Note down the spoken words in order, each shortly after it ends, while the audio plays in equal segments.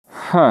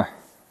Huh.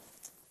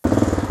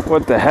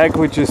 What the heck,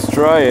 we just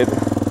try it.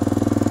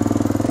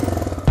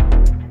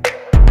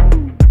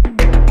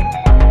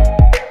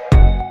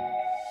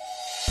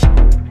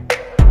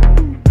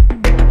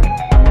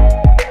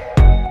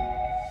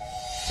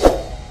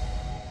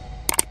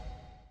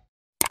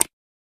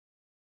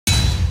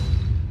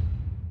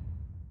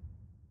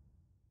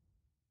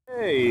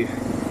 Hey,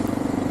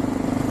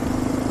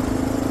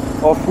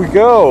 off we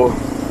go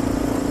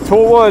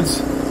towards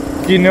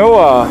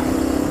Genoa.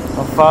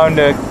 I found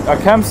a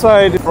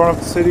campsite in front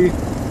of the city.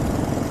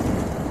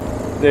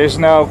 There's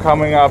now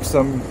coming up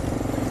some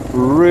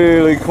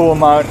really cool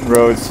mountain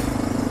roads.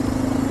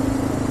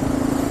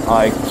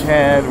 I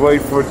can't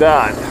wait for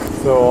that.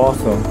 So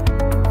awesome.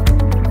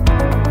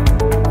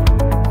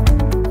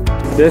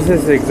 This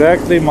is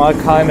exactly my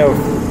kind of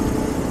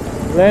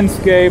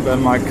landscape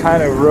and my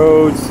kind of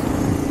roads.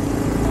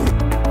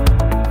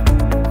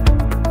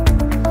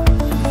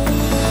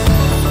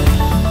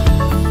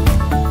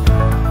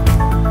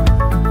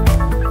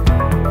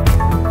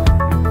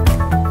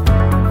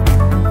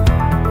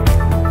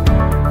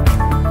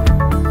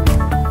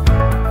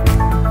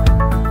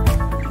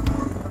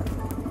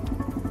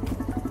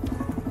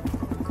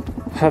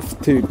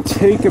 Have to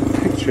take a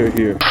picture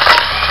here.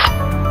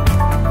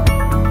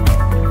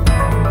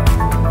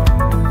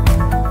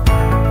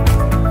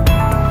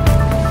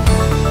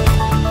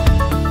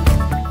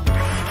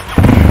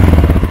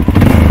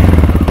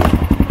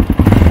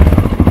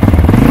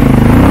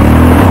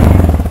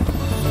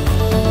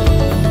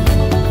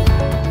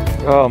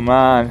 Oh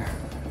man,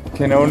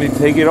 can only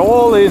take it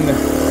all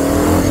in.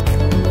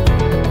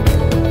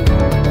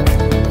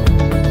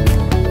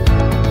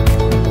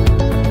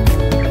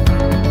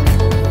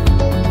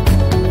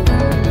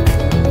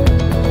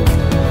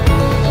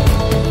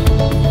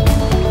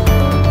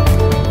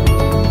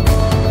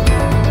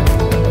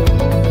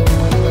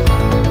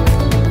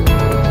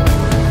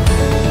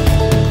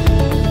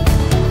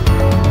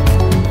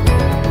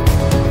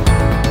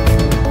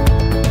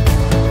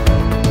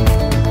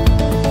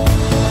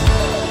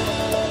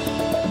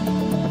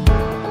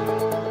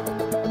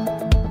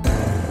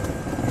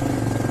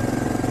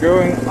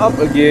 Going up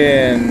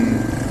again.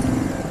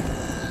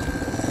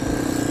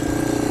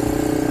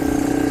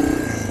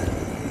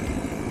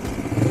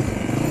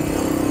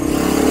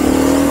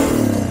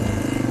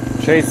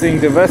 Chasing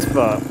the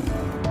Vespa.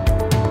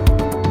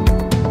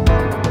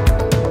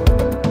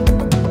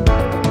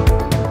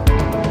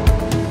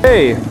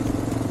 Hey!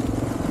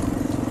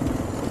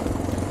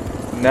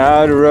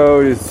 Now the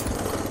road is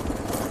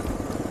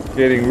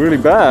getting really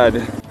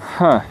bad.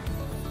 Huh.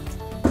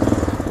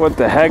 What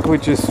the heck, we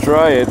just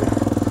try it.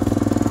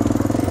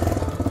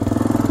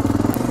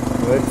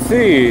 Let's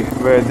see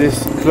where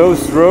this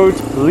closed road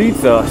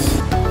leads us.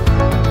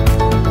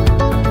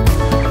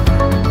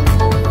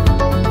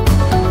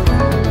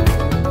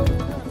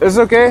 It's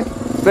okay,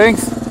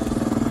 thanks.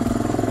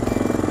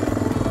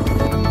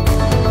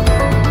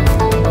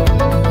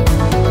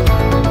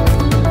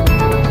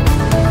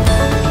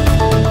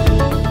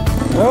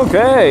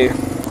 Okay,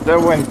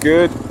 that went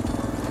good.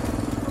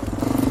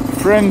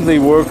 Friendly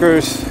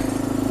workers.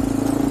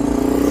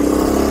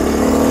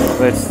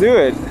 Let's do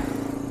it.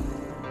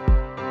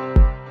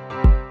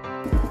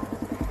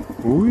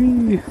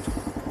 Whee.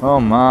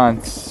 Oh man,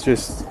 it's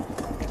just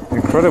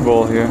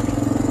incredible here.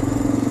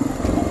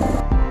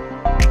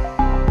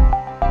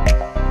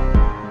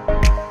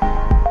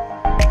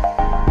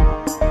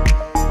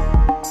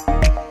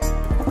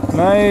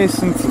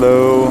 Nice and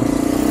slow.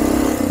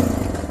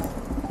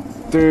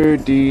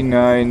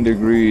 39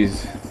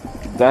 degrees.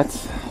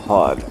 That's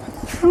hot.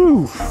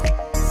 Whew.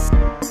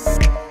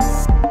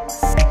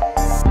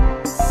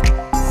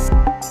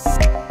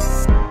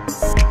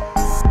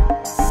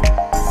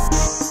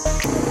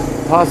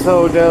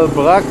 Paso del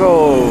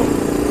Braco,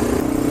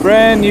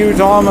 brand new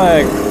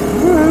tarmac.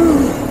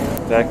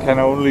 Woohoo. That can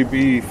only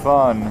be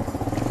fun.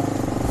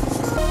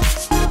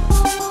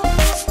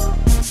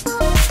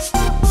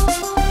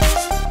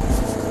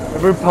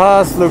 Every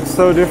pass looks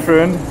so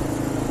different,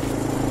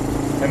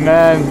 and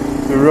man,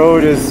 the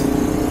road is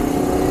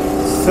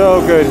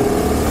so good.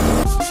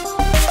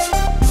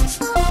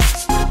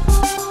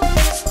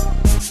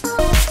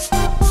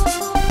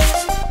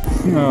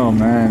 Oh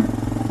man.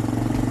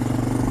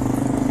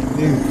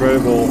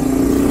 Incredible.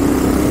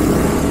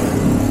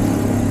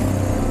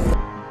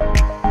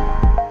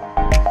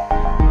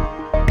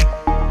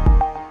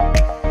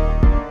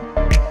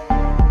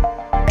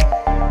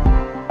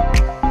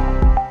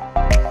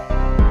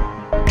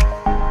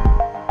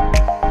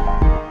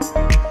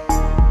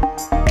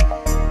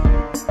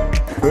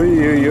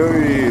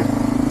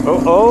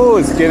 Oh,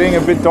 it's getting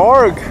a bit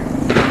dark.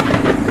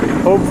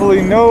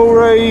 Hopefully no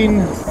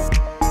rain.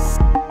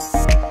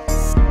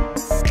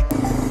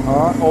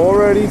 I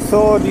already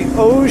saw the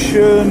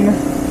ocean.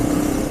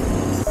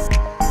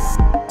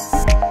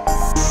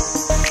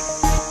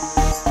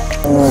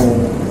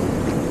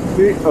 Oh,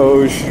 the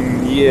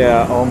ocean,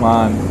 yeah, oh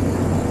man.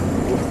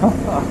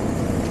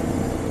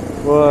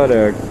 What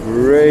a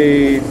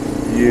great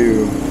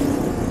view.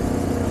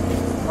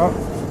 Oh,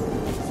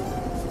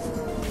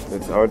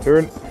 it's our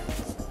turn.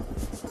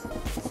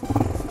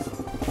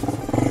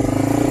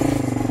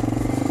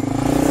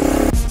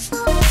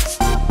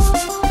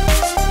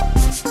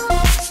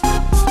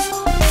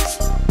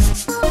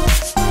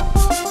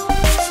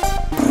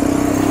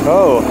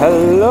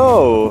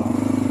 hello.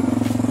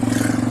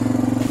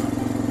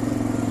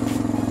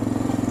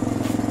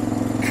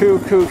 Cool,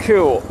 cool,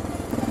 cool.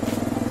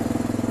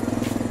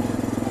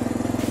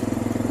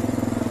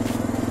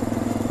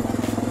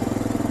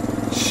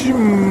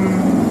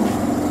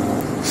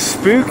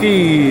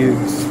 Spooky,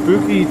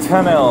 spooky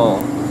tunnel.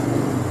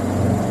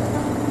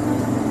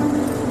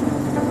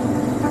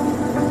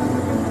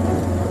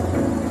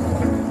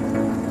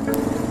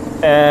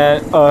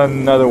 And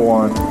another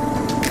one.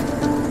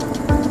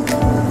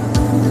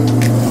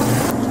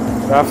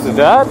 After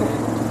that,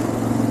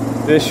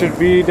 this should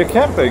be the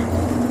camping.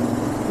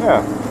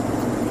 Yeah,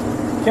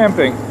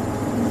 camping.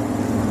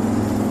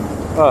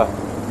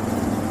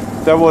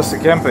 That was the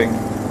camping.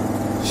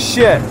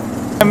 Shit,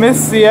 I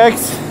missed the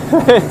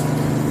exit.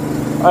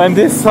 And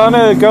this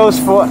tunnel goes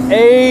for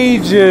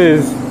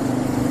ages.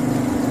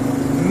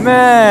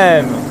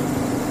 Man.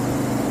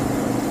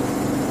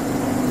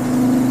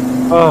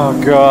 Oh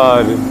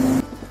god.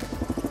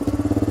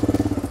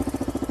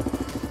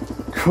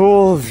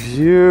 Cool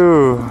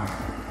view.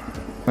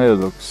 It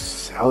looks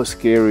so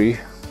scary.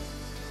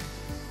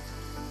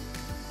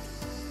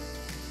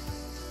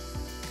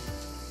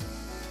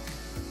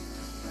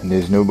 And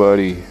there's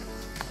nobody.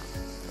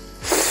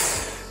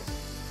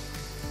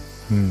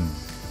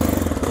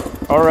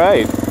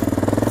 Alright,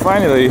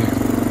 finally,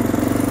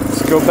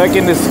 let's go back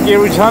in the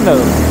scary tunnel.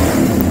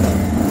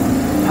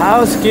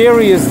 How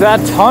scary is that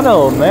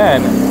tunnel,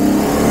 man?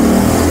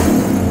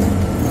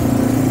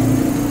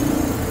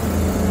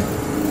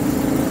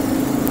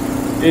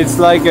 It's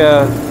like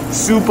a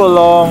super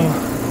long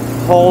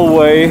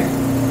hallway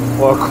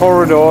or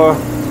corridor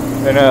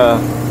in a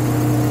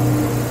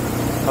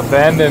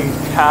abandoned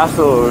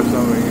castle or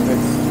something.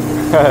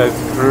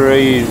 It's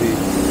crazy.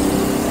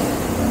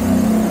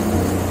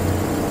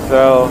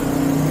 So,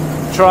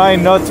 try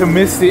not to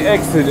miss the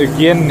exit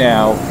again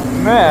now.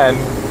 Man!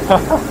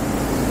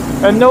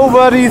 And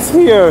nobody's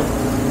here!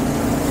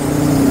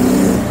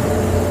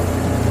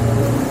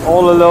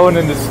 All alone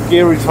in the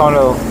scary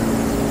tunnel.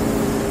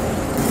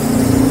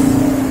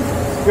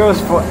 It goes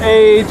for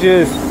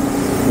ages.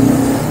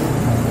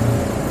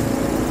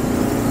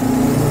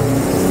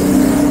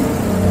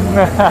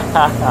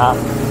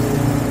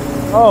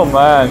 Oh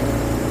man.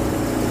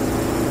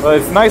 Well,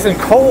 it's nice and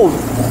cold.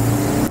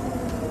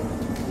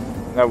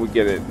 Now we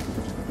get it.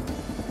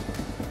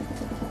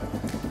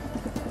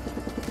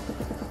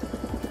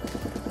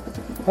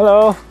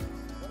 Hello.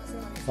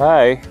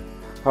 Hi.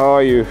 How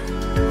are you?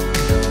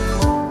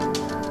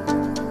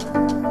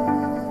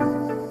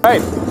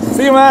 Right.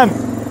 See you, man.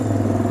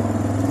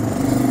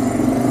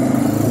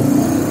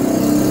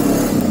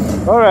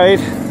 Alright.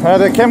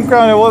 The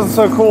campground, it wasn't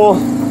so cool.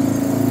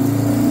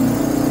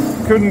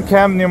 Couldn't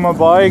camp near my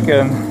bike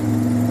and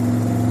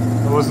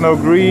there was no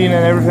green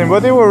and everything,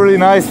 but they were really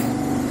nice.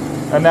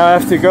 And now I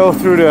have to go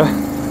through the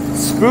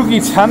spooky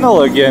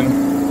tunnel again.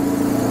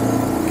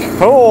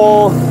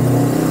 Cool!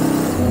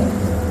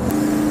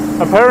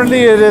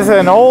 Apparently it is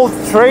an old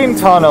train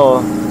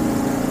tunnel.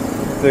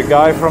 The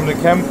guy from the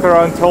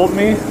campground told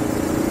me.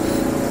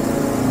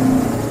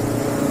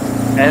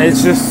 And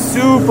it's just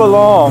super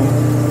long.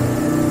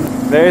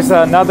 There's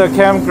another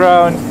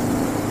campground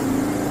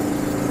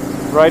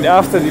right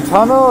after the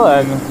tunnel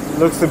and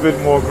looks a bit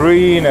more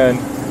green, and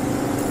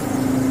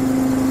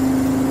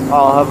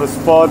I'll have a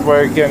spot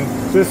where I can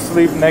just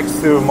sleep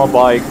next to my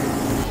bike.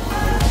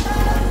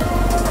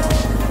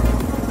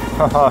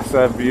 Haha, it's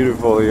that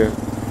beautiful here.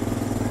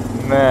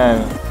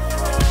 Man.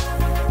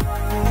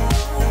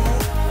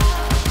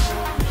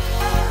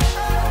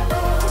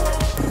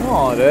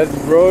 Oh, that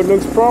road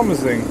looks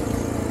promising.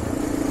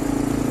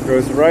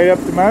 Goes right up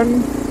the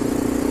mountain.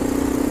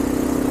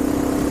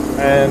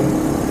 And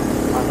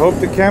I hope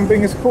the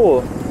camping is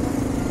cool.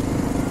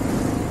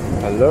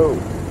 Hello.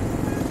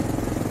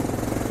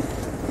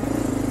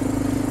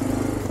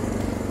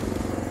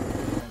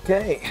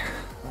 Okay,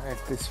 I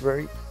have this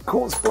very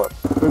cool spot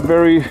with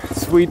very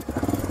sweet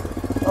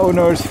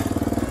owners.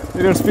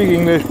 They don't speak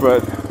English,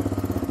 but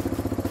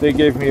they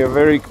gave me a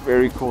very,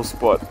 very cool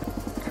spot.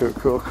 Cool,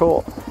 cool,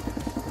 cool.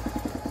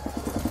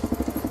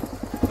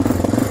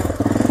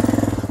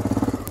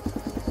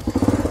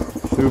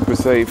 Super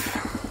safe.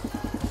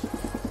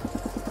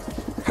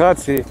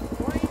 Grazie.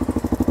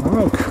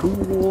 Oh,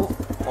 cool.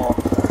 Oh.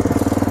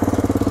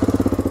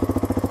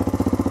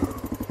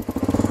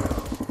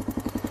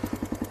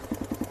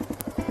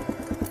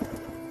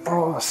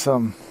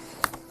 Awesome.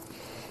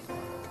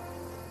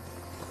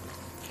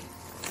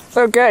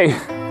 Okay.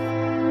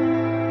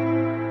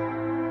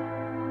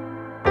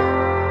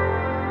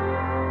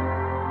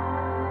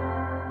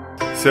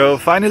 So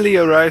finally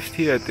arrived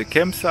here at the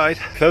campsite,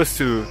 close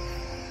to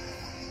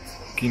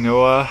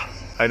Genoa.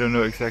 I don't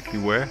know exactly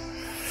where.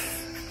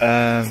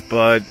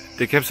 But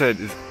the campsite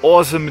is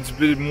awesome. It's a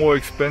bit more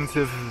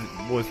expensive.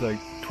 It was like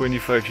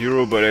 25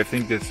 euro, but I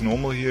think that's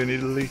normal here in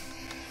Italy.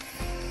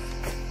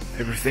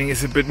 Everything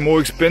is a bit more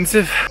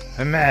expensive.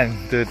 And man,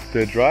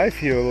 the drive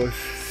here was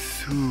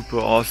super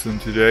awesome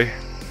today.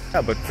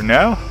 Yeah, but for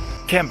now,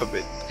 camp a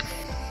bit.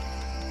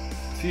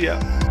 See ya.